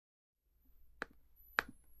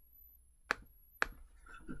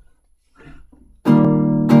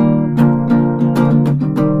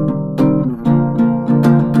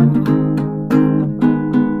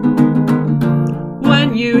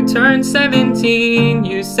turned 17,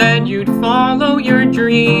 you said you'd follow your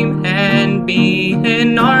dream and be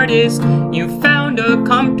an artist. You found a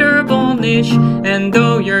comfortable niche, and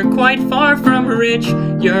though you're quite far from rich,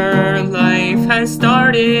 your life has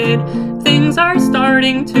started. Things are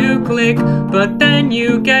starting to click, but then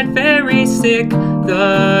you get very sick.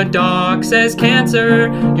 The doc says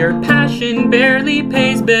cancer, your passion barely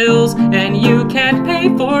pays bills, and you can't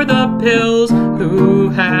pay for the pills. Who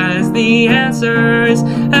has the answers?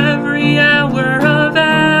 Every hour of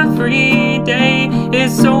every day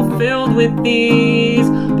is so filled with these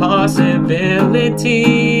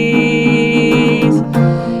possibilities.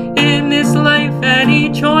 In this life,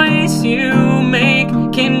 any choice you make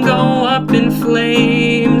can go up in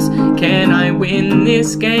flames. Can I win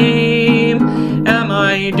this game? Am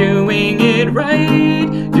I doing it right?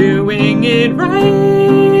 Doing it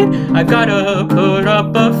right? I've gotta put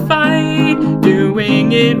up a fight.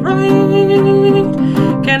 Doing it right?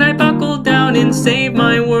 Can I buckle down and save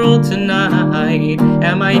my world tonight?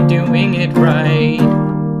 Am I doing it right?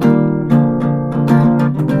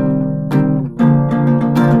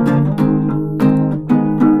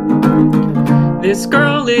 This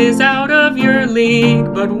girl is out of your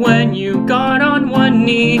league, but when you got on one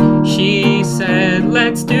knee, she said,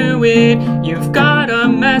 let's do it. You've got a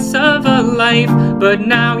mess of a life, but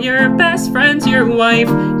now your best friend's your wife.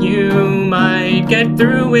 You might get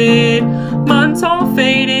through it. Months all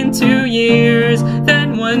fade into years,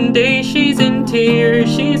 then one day she's in tears.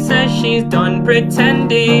 She says she's done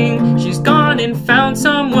pretending. She's gone and found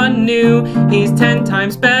someone new. He's 10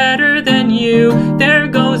 times better than you. There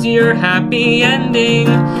goes your happy ending.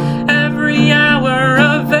 Every hour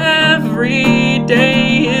of every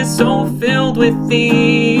day is so filled with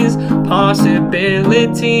these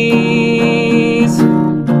possibilities.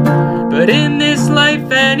 But in this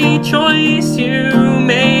life, any choice you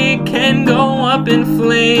make can go up in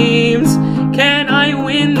flames. Can I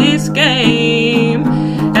win this game?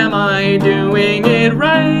 Am I doing it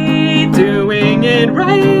right? Doing it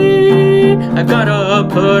right? I've gotta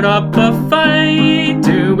put up a fight.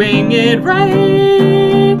 Doing it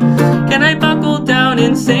right? Can I buckle down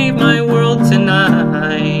and save my world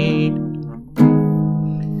tonight?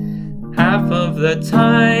 Half of the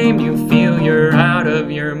time you feel you're out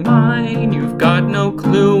of your mind. You've got no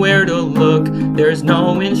clue where to look. There's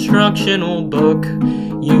no instructional book.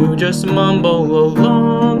 You just mumble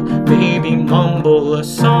along, maybe mumble a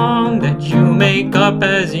song that you make up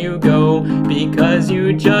as you go, because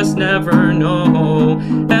you just never know.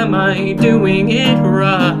 Am I doing it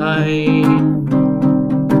right?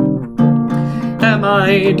 Am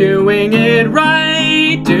I doing it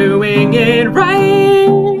right? Doing it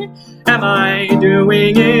right? Am I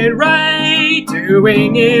doing it right?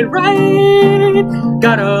 Doing it right?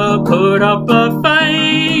 Gotta put up a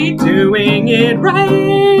fight. Doing it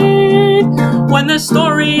right? When the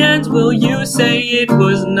story ends, will you say it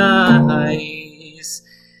was nice?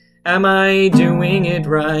 Am I doing it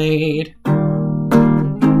right?